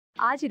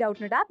आज ही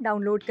Doubtnut app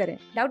download करें।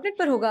 Doubtnut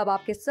पर होगा अब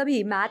आपके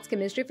सभी मैथ्स,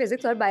 केमिस्ट्री,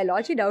 फिजिक्स और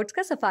बायोलॉजी डाउट्स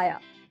का सफाया।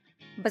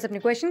 बस अपने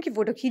क्वेश्चन की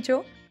फोटो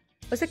खींचो,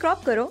 उसे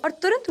क्रॉप करो और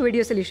तुरंत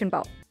वीडियो सोल्यूशन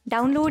पाओ।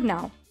 Download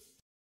now.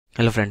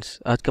 हेलो फ्रेंड्स,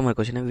 आज का हमारा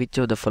क्वेश्चन है which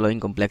of the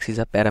following complex is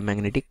a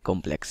paramagnetic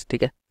complex.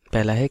 ठीक है,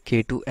 पहला है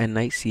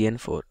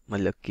K2NiCN4,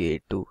 मतलब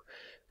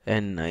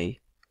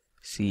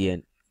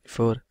K2NiCN4।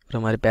 और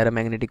हमारे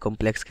पैरामैग्नेटिक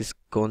कॉम्प्लेक्स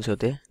कौन से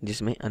होते हैं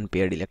जिसमें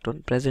अनपेयर्ड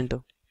इलेक्ट्रॉन प्रेजेंट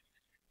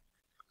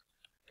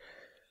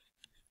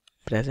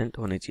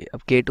होने चाहिए।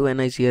 अब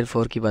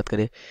K2NiCN4 की बात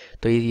करें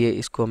तो ये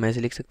इसको हम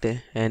ऐसे लिख सकते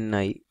हैं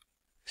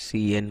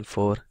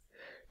NiCN4।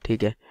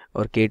 ठीक है,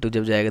 और K2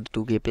 जब जाएगा तो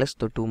 2K प्लस,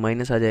 तो 2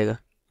 माइनस आ जाएगा।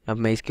 अब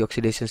मैं इसकी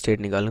ऑक्सीडेशन स्टेट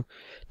निकालूं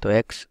तो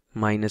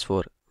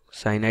X-4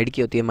 साइनाइड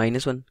की होती है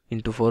 -1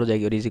 इंटू 4 हो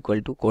जाएगी, और is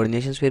equal to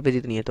coordination sphere पे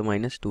जितनी है तो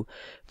 -2,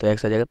 तो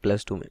X आ जाएगा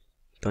 +2 में।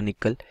 तो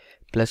निकल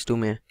 +2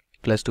 में है,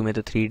 +2 में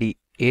तो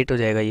 3D8 हो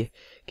जाएगा ये,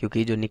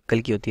 क्योंकि जो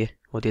निकल की होती है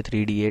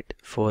 3D8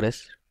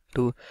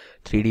 4s2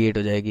 3D8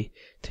 हो जाएगी।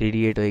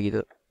 3D8 होएगी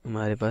तो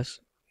हमारे पास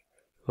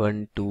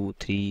 1 2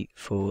 3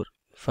 4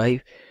 5,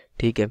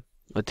 ठीक है,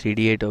 और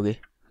 3D8 हो गए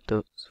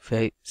तो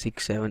 5 6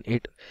 7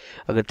 8।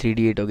 अगर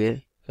 3D8 हो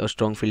गए और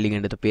स्ट्रॉन्ग फील्ड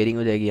लिगेंड है तो पेयरिंग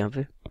हो जाएगी। यहाँ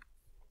पे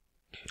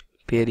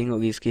पेयरिंग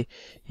होगी इसकी,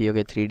 ये हो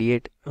गया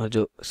 3D8, और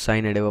जो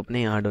साइनाइड है वो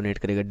अपने यहाँ डोनेट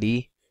करेगा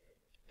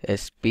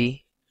DSP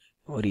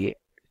और ये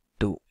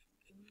 2,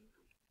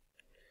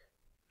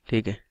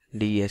 ठीक है,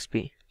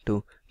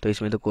 DSP2। तो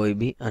इसमें तो कोई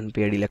भी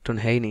अनपेयर्ड इलेक्ट्रॉन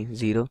है ही नहीं,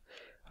 0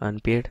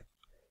 अनपेयर्ड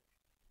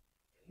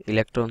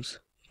इलेक्ट्रॉन्स,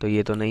 तो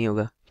ये तो नहीं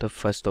होगा, तो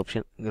फर्स्ट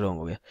ऑप्शन रॉन्ग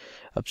हो गया।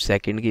 अब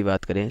सेकंड की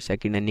बात करें,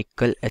 सेकंड है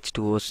निकल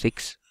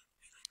H2O6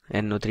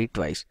 NO3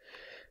 ट्वाइस।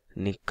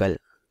 निकल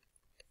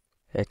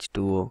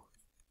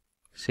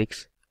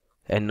H2O6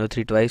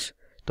 NO3 ट्वाइस,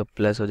 तो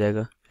प्लस हो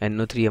जाएगा,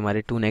 NO3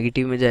 हमारे 2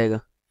 नेगेटिव में जाएगा,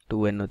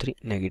 2 NO3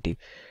 नेगेटिव।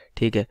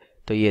 ठीक है,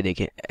 तो ये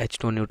देखें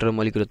H2 न्यूट्रल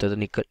मॉलिक्यूल होता है तो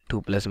निकल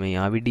 2 प्लस में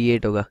यहाँ भी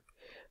D8 होगा,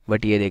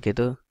 बट ये देखें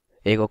तो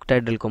एक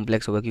ऑक्टाहेड्रल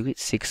कॉम्प्लेक्स होगा, क्योंकि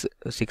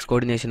 6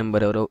 कोऑर्डिनेशन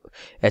नंबर है और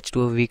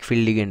H2O वीक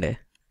फील्ड लिगेंड है,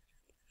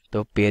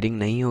 तो पेयरिंग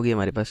नहीं होगी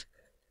हमारे पास,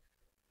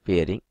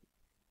 पेयरिंग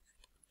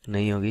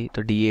नहीं होगी।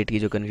 तो D8 की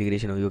जो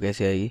कन्फिग्रेशन होगी वो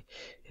कैसे आएगी,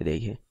 ये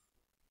देखिए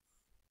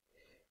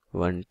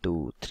 1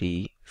 2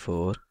 3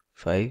 4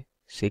 5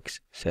 6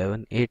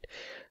 7 8,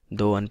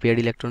 2 अनपेयर्ड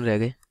इलेक्ट्रॉन रह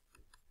गए।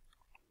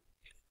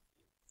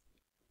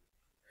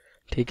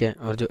 ठीक है,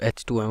 और जो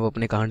H2 है वो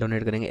अपने कहाँ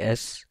डोनेट करेंगे,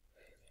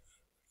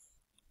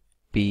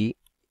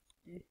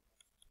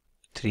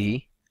 sp3,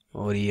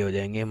 और ये हो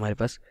जाएंगे हमारे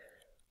पास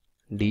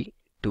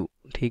D2।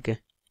 ठीक है,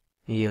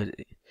 ये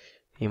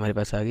हमारे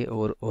पास आ गए,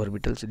 और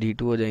ऑर्बिटल्स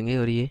D2 हो जाएंगे,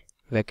 और ये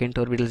वैकेंट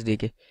ऑर्बिटल्स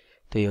देखे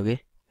तो ये हो गए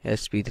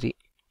sp3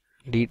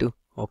 D2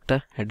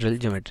 ऑक्टाहेड्रल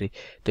ज्योमेट्री।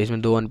 तो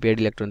इसमें 2 अनपेयर्ड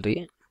इलेक्ट्रॉन, तो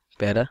ये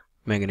पैरा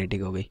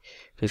मैग्नेटिक हो गई,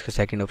 तो इसका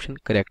सेकंड ऑप्शन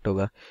करेक्ट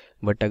होगा।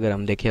 बट अगर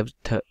हम देखें अब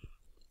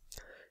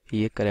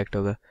ये करेक्ट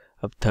होगा।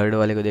 अब थर्ड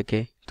वाले को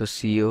देखें तो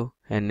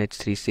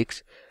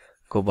CONH36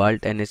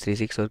 कोबाल्ट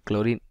NH36 और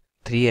क्लोरीन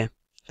 3 है,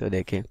 तो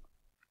देखें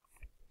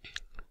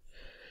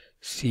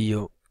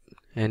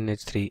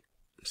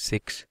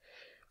CONH36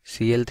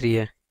 Cl3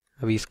 है।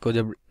 अभी इसको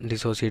जब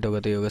डिसोसिएट होगा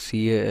तो ये होगा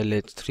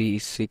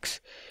ClH36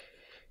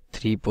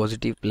 3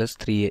 positive plus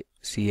 3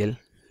 Cl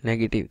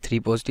negative, 3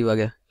 positive आ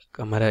गया।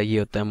 हमारा ये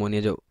होता है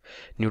अमोनिया जो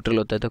न्यूट्रल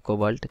होता है, तो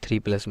कोबाल्ट 3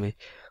 प्लस में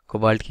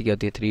कोबाल्ट की क्या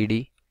होती है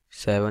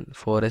 3D7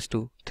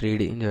 4s2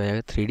 3D जो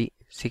है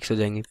 3D6 हो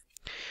जाएंगे।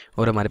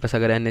 और हमारे पास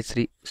अगर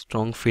NH3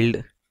 स्ट्रॉन्ग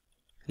फील्ड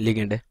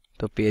लिगेंड है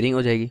तो पेयरिंग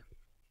हो जाएगी।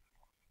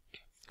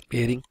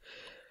 पेयरिंग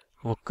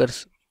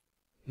ऑकर्स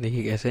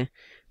देखिए कैसे,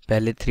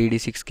 पहले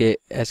 3D6 के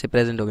ऐसे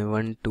प्रेजेंट हो गए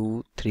 1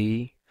 2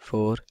 3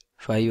 4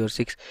 5 और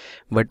 6,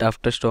 बट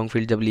आफ्टर स्ट्रॉन्ग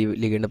फील्ड जब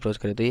लिगेंड अप्रोच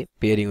करे तो ये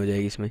पेयरिंग हो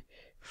जाएगी इसमें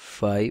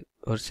 5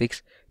 और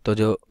 6। तो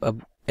जो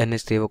अब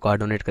NH3 वो कार्ड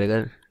डोनेट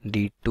करेगा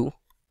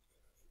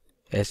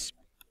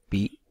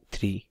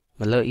D2sp3,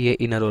 मतलब ये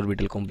इनर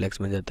ऑर्बिटल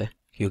कॉम्प्लेक्स में जाता है,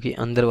 क्योंकि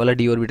अंदर वाला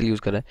D ऑर्बिटल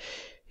यूज़ कर रहा है।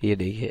 ये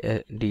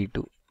देखिए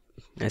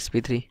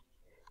D2sp3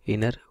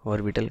 इनर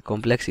ऑर्बिटल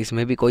कॉम्प्लेक्स,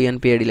 इसमें भी कोई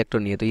अनपेयर्ड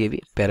इलेक्ट्रॉन नहीं है, तो ये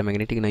भी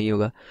पैरामैग्नेटिक नहीं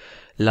होगा।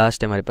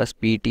 लास्ट है हमारे पास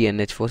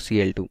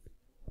PTNH4Cl2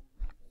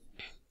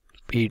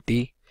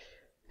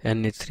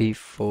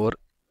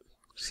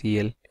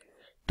 PTNH34Cl2,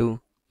 तो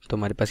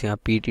हमारे पास यहाँ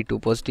PT2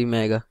 पॉजिटिव में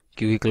आएगा,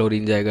 क्योंकि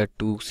क्लोरीन जाएगा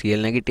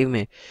 2Cl नेगेटिव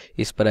में,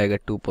 इस पर आएगा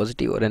 2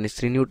 पॉजिटिव, और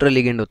NH3 न्यूट्रल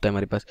लिगेंड होता है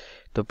हमारे पास,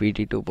 तो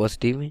PT2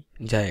 पॉजिटिव में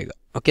जाएगा।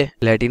 ओके,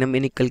 प्लेटिनम में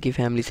निकल की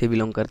फैमिली से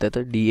बिलोंग करता है,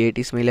 तो D8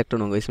 इसमें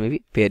इलेक्ट्रॉन होगा, इसमें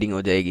भी पेयरिंग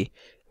हो जाएगी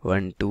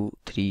 1 2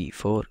 3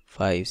 4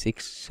 5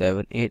 6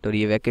 7 8, और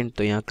ये वैकेंट,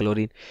 तो यहाँ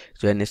क्लोरीन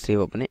जो NH3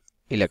 वो अपने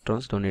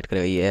इलेक्ट्रॉन्स डोनेट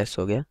करेगा, ये S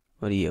हो गया,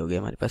 और ये हो गया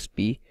हमारे पास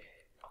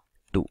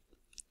P2।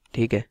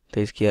 ठीक है,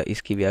 तो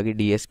इसकी भी आगे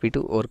DSP2,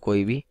 और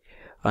कोई भी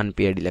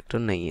अनपेयर्ड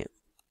इलेक्ट्रॉन नहीं है,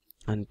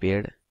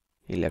 अनपेयर्ड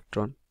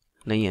इलेक्ट्रॉन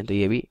नहीं है, तो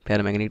ये भी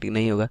पैरामैग्नेटिक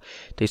नहीं होगा।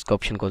 तो इसका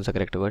ऑप्शन कौन सा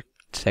करेक्ट होगा,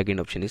 second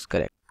option is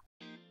correct.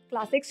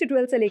 Class 6 से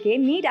 12 से लेके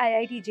नीट,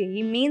 IIT,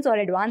 JEE मेंस और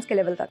एडवांस के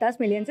लेवल तक 10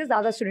 मिलियन से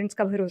ज्यादा स्टूडेंट्स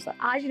का भरोसा।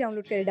 आज ही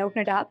डाउनलोड करें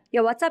डाउटनेट ऐप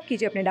या व्हाट्सएप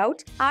कीजिए अपने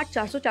डाउट्स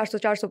 8400 400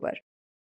 400 पर।